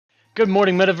Good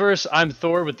morning, Metaverse. I'm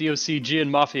Thor with the OCG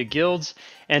and Mafia guilds,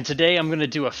 and today I'm going to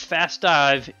do a fast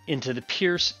dive into the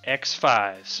Pearce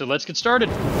X5. So let's get started.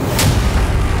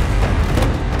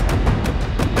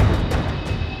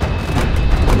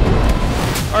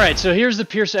 Alright, so here's the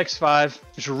Pearce X5.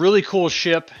 It's a really cool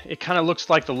ship. It kind of looks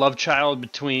like the love child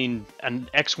between an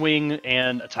X-Wing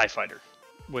and a TIE Fighter,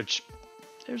 which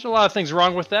there's a lot of things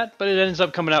wrong with that, but it ends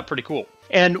up coming out pretty cool.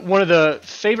 And one of the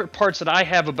favorite parts that I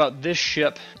have about this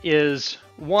ship is,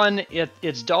 one,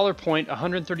 its dollar point,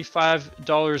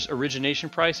 $135 origination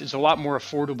price, is a lot more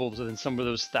affordable than some of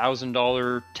those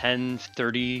 $1,000, $10,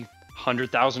 $30,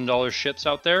 $100,000 ships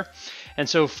out there. And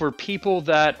so for people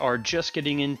that are just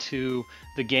getting into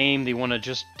the game, they want to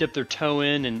just dip their toe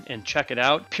in and check it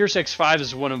out, Pearce X5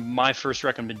 is one of my first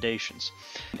recommendations.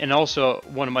 And also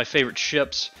one of my favorite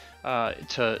ships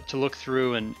to look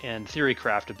through and theory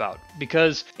craft about,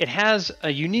 because it has a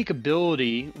unique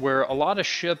ability where a lot of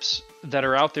ships that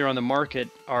are out there on the market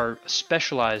are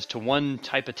specialized to one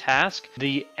type of task.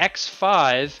 The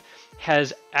X5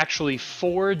 has actually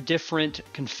 4 different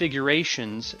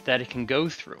configurations that it can go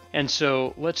through. And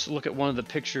so let's look at one of the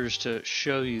pictures to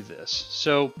show you this.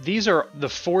 So these are the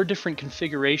 4 different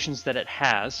configurations that it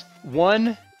has.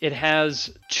 One, it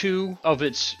has 2 of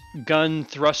its gun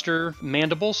thruster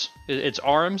mandibles. Its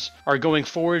arms are going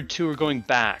forward, 2 are going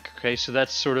back. Okay, so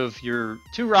that's sort of your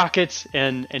 2 rockets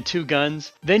and 2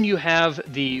 guns. Then you have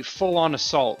the full-on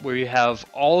assault, where you have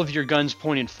all of your guns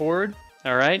pointing forward.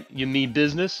 All right, you mean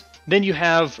business. Then you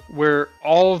have where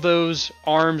all of those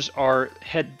arms are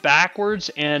head backwards,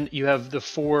 and you have the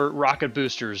 4 rocket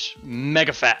boosters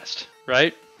mega fast,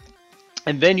 right?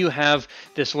 And then you have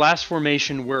this last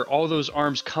formation where all those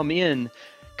arms come in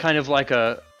kind of like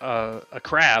a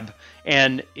crab,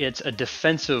 and it's a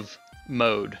defensive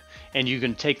mode, and you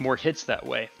can take more hits that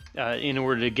way in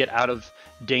order to get out of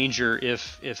danger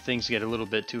if things get a little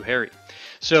bit too hairy.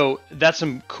 So that's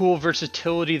some cool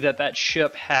versatility that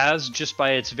ship has just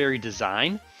by its very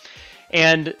design.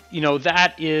 And you know,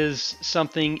 that is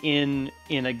something in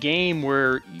a game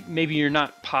where maybe you're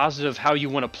not positive how you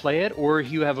want to play it, or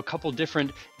you have a couple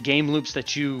different game loops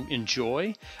that you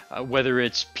enjoy, whether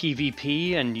it's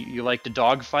PvP and you like to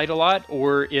dogfight a lot,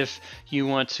 or if you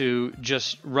want to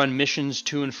just run missions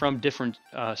to and from different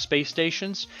space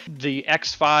stations. The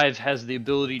X5 has the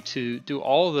ability to do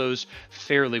all of those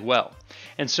fairly well.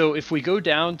 And so if we go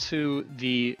down to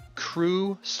the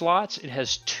crew slots, it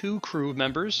has 2 crew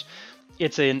members.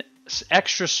 It's an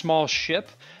extra small ship,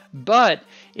 but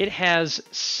it has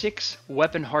 6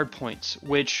 weapon hardpoints,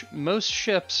 which most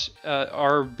ships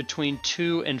are between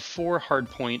 2 and 4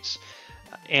 hardpoints,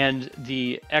 and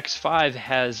the X5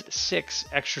 has 6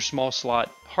 extra small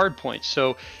slot hardpoints.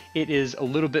 So it is a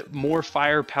little bit more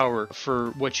firepower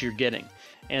for what you're getting.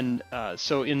 And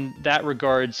so in that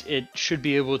regards, it should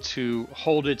be able to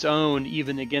hold its own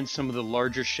even against some of the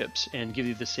larger ships and give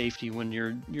you the safety when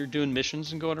you're doing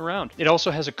missions and going around. It also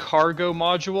has a cargo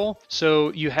module,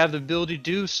 so you have the ability to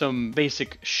do some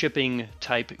basic shipping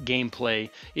type gameplay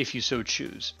if you so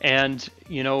choose. And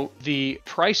you know, the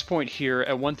price point here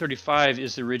at 135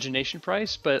 is the origination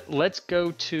price, but let's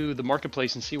go to the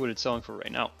marketplace and see what it's selling for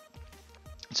right now.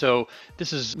 So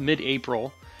this is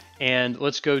mid-April. And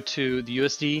let's go to the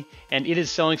USD, and it is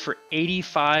selling for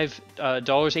 $85,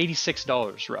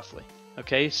 $86 roughly.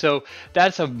 Okay, so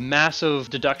that's a massive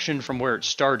deduction from where it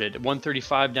started,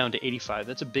 135 down to 85.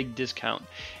 That's a big discount.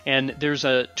 And there's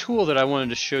a tool that I wanted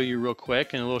to show you real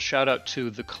quick, and a little shout out to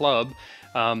the club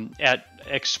at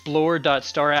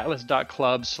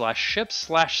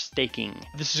explore.staratlas.club/ship/staking.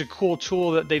 This is a cool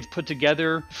tool that they've put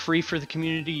together, free for the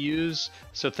community to use.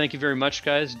 So thank you very much,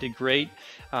 guys. You did great.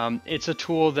 It's a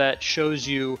tool that shows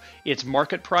you its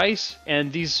market price,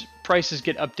 and these prices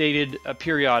get updated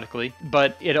periodically,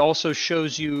 but it also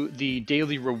shows you the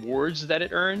daily rewards that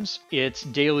it earns, its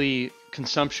daily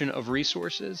consumption of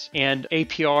resources, and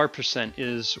APR percent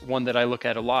is one that I look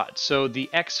at a lot. So the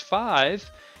X5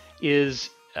 is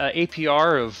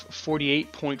APR of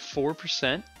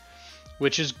 48.4%,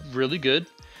 which is really good.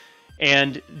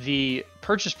 And the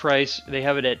purchase price, they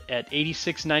have it at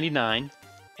 $86.99,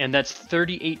 and that's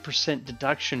 38%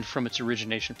 deduction from its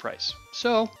origination price.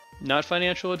 So, not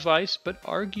financial advice, but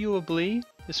arguably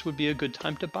this would be a good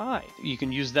time to buy. You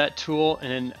can use that tool,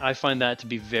 and I find that to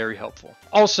be very helpful.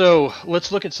 Also,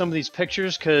 let's look at some of these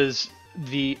pictures, because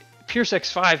the Pearce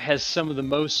X5 has some of the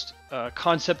most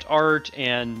concept art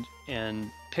and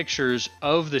pictures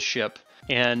of the ship,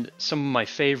 and some of my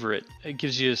favorite. It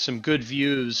gives you some good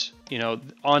views, you know,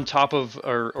 on top of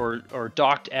or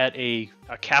docked at a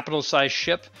capital size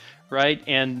ship right?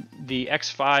 And the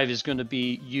X5 is going to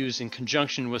be used in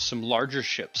conjunction with some larger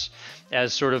ships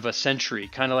as sort of a sentry,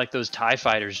 kind of like those TIE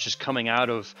fighters just coming out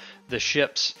of the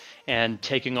ships and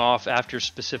taking off after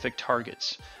specific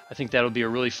targets. I think that'll be a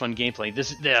really fun gameplay.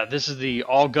 This is the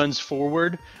all guns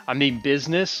forward. I mean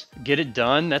business. Get it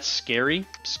done. That's scary.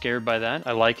 Scared by that.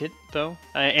 I like it though.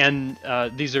 And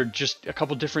these are just a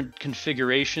couple different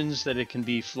configurations that it can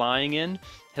be flying in.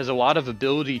 Has a lot of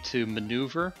ability to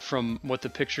maneuver from what the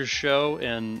pictures show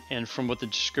and from what the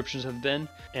descriptions have been.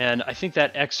 And I think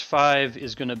that X5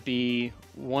 is going to be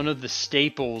one of the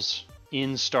staples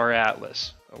in Star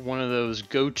Atlas. One of those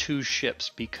go-to ships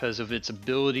because of its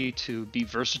ability to be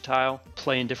versatile,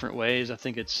 play in different ways. I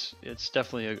think it's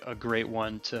definitely a great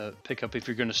one to pick up if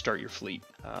you're going to start your fleet.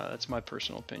 That's my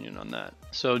personal opinion on that.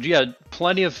 So yeah,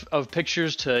 plenty of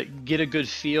pictures to get a good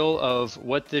feel of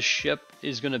what this ship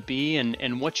is going to be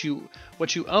and what you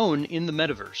own in the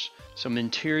metaverse. Some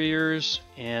interiors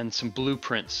and some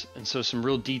blueprints, and so some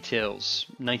real details.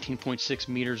 19.6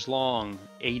 meters long,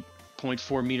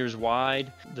 8.4 meters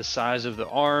wide, the size of the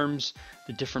arms,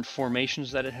 the different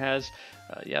formations that it has.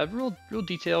 Yeah, real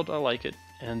detailed. I like it.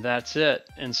 And that's it.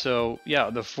 And so yeah,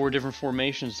 the 4 different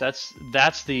formations,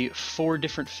 that's the 4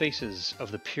 different faces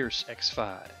of the Pearce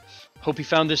X5. Hope you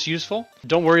found this useful.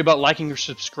 Don't worry about liking or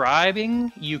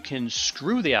subscribing. You can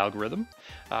screw the algorithm,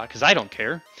 because I don't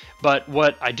care. But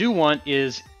what I do want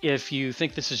is, if you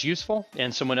think this is useful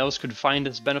and someone else could find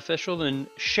this beneficial, then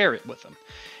share it with them.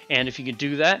 And if you can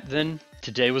do that, then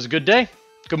today was a good day.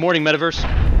 Good morning,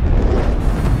 Metaverse.